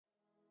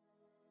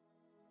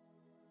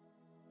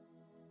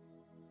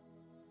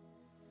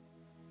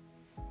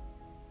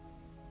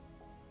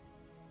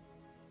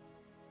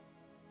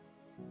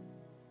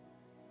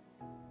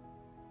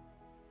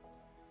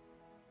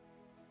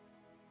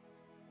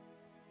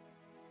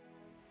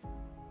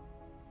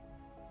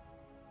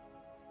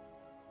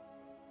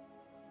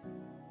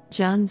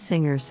John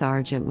Singer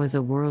Sargent was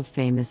a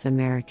world-famous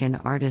American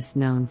artist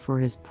known for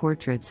his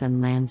portraits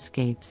and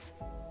landscapes.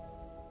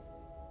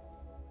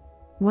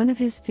 One of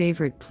his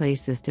favorite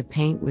places to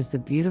paint was the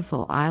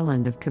beautiful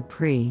island of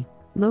Capri,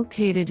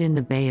 located in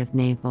the Bay of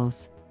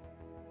Naples.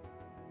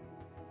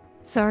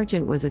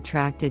 Sargent was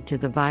attracted to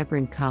the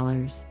vibrant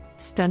colors,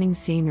 stunning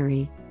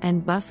scenery,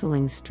 and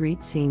bustling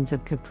street scenes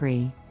of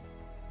Capri.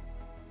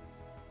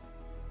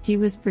 He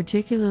was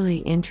particularly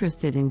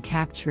interested in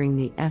capturing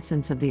the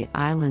essence of the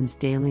island's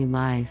daily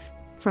life,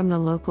 from the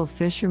local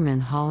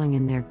fishermen hauling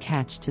in their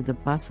catch to the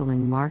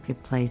bustling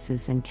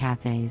marketplaces and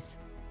cafes.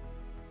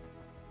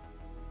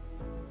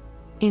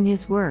 In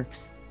his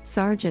works,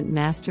 Sargent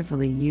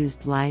masterfully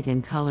used light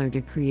and color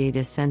to create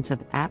a sense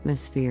of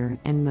atmosphere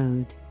and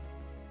mood.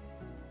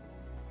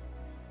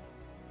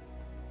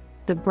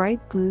 The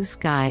bright blue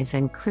skies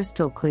and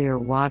crystal-clear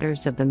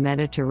waters of the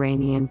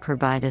Mediterranean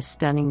provide a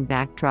stunning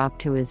backdrop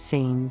to his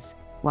scenes,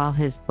 while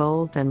his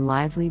bold and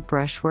lively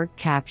brushwork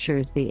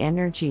captures the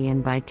energy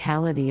and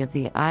vitality of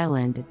the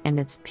island and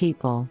its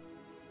people.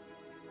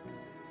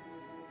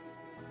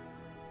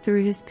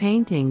 Through his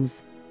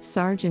paintings,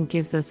 Sargent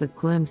gives us a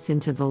glimpse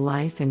into the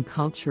life and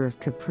culture of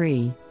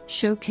Capri,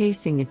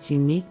 showcasing its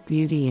unique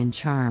beauty and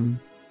charm.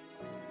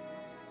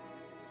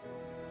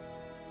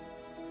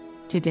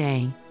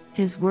 Today,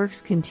 his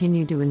works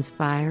continue to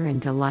inspire and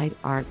delight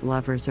art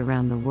lovers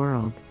around the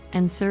world,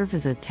 and serve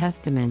as a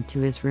testament to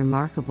his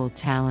remarkable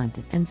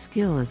talent and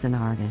skill as an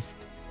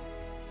artist.